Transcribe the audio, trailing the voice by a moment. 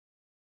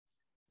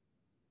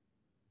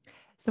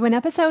So, in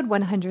episode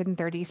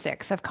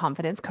 136 of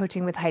Confidence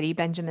Coaching with Heidi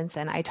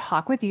Benjaminson, I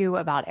talk with you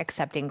about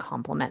accepting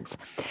compliments.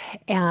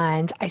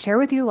 And I share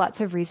with you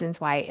lots of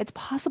reasons why it's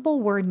possible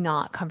we're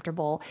not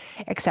comfortable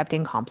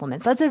accepting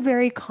compliments. That's a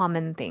very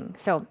common thing.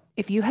 So,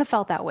 if you have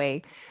felt that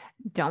way,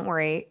 don't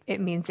worry.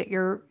 It means that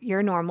you're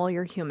normal,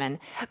 you're human.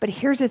 But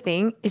here's the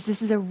thing is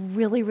this is a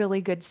really, really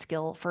good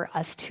skill for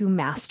us to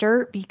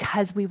master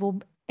because we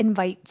will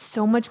invite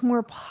so much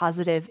more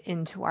positive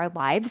into our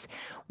lives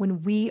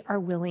when we are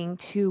willing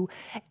to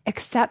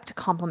accept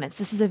compliments.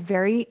 This is a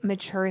very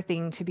mature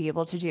thing to be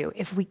able to do.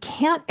 If we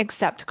can't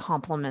accept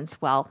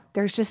compliments, well,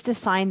 there's just a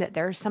sign that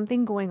there's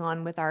something going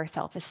on with our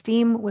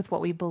self-esteem, with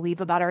what we believe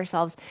about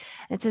ourselves.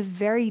 It's a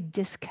very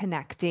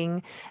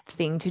disconnecting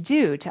thing to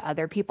do to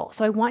other people.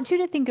 So I want you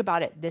to think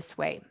about it this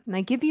way. And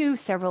I give you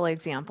several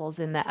examples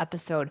in the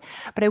episode,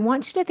 but I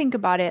want you to think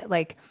about it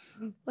like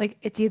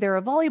it's either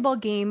a volleyball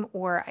game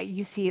or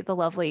you see the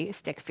lovely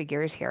stick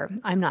figures here.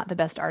 I'm not the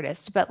best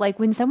artist, but like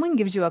when someone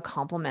gives you a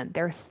compliment,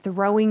 they're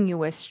throwing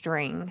you a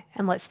string.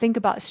 And let's think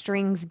about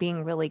strings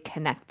being really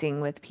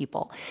connecting with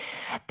people.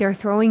 They're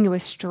throwing you a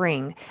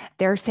string.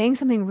 They're saying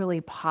something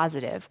really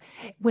positive.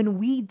 When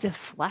we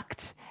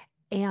deflect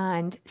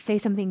and say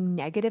something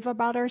negative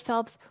about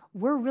ourselves,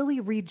 we're really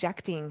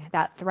rejecting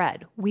that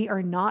thread. We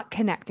are not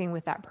connecting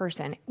with that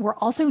person. We're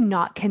also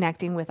not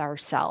connecting with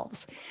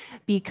ourselves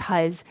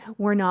because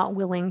we're not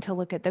willing to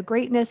look at the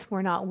greatness,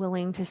 we're not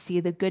willing to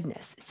see the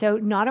goodness. So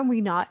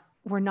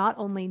we're not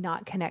only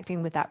not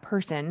connecting with that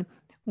person,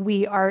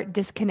 we are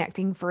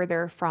disconnecting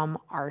further from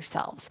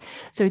ourselves.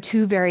 So,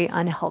 two very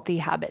unhealthy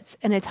habits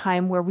in a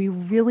time where we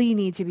really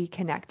need to be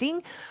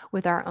connecting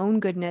with our own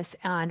goodness,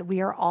 and we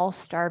are all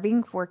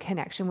starving for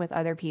connection with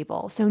other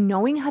people. So,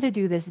 knowing how to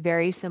do this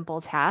very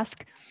simple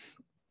task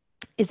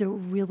is a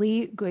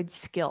really good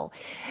skill.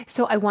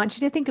 So, I want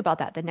you to think about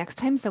that. The next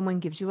time someone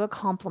gives you a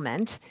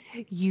compliment,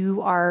 you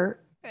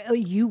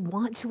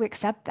want to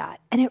accept that.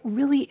 And it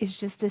really is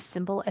just as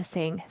simple as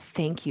saying,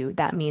 thank you.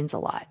 That means a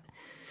lot.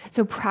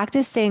 So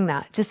practice saying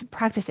that. Just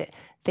practice it.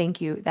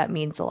 Thank you. That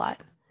means a lot.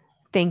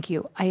 Thank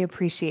you. I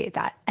appreciate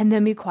that. And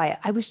then be quiet.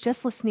 I was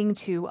just listening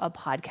to a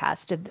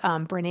podcast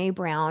of Brene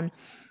Brown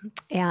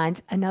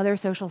and another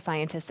social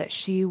scientist that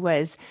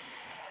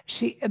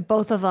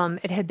both of them,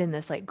 it had been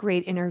this like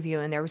great interview,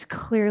 and there was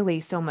clearly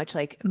so much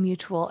like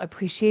mutual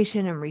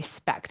appreciation and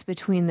respect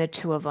between the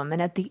two of them.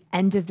 And at the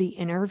end of the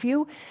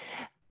interview,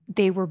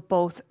 they were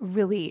both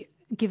really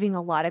giving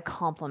a lot of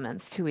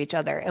compliments to each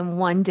other, and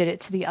one did it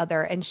to the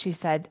other, and she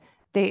said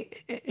they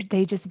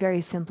they just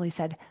very simply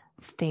said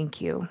thank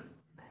you,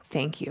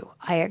 thank you,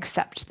 I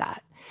accept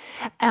that.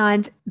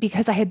 And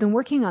because I had been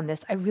working on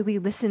this, I really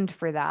listened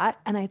for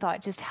that, and I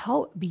thought just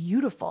how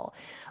beautiful,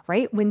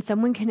 right, when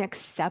someone can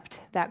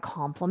accept that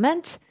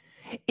compliment,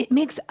 it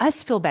makes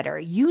us feel better.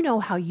 You know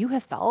how you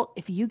have felt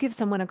if you give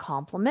someone a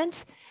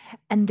compliment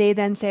and they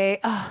then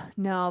say, oh,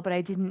 no, but I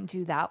didn't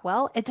do that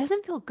well. It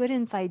doesn't feel good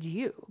inside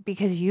you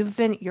because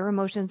your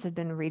emotions have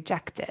been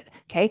rejected.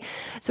 Okay.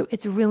 So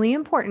it's really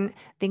important.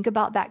 Think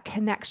about that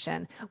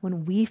connection.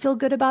 When we feel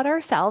good about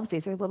ourselves,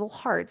 these are little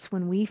hearts.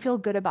 When we feel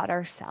good about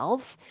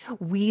ourselves,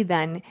 we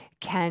then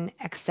can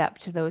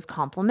accept those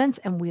compliments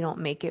and we don't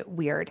make it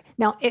weird.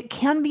 Now, it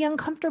can be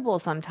uncomfortable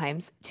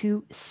sometimes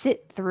to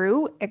sit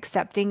through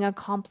accepting a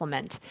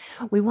compliment.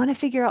 We want to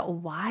figure out,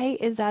 why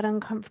is that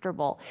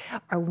uncomfortable?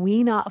 Are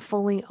we not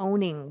fully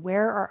owning,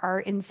 where are our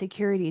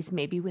insecurities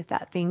maybe with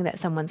that thing that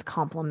someone's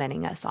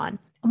complimenting us on?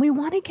 And we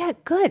want to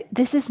get good.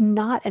 This is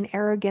not an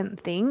arrogant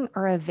thing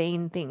or a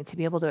vain thing to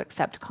be able to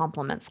accept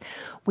compliments.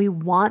 We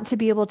want to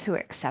be able to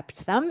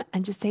accept them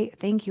and just say,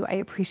 thank you, I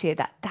appreciate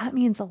that. That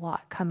means a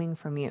lot coming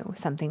from you,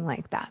 something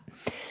like that.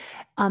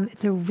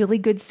 It's a really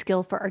good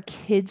skill for our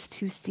kids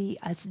to see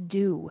us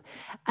do.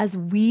 As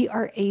we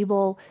are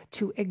able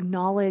to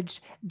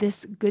acknowledge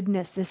this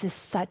goodness, this is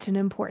such an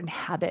important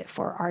habit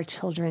for our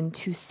children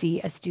to see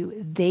us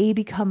do. They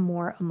become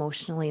more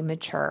emotionally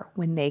mature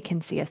when they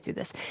can see us do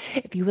this.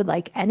 If you would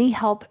like any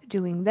help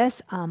doing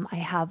this, I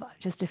have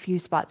just a few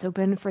spots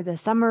open for the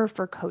summer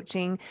for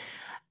coaching.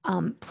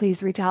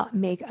 Please reach out,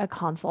 make a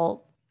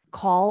consult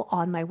call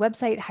on my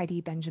website,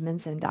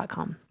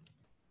 HeidiBenjaminson.com.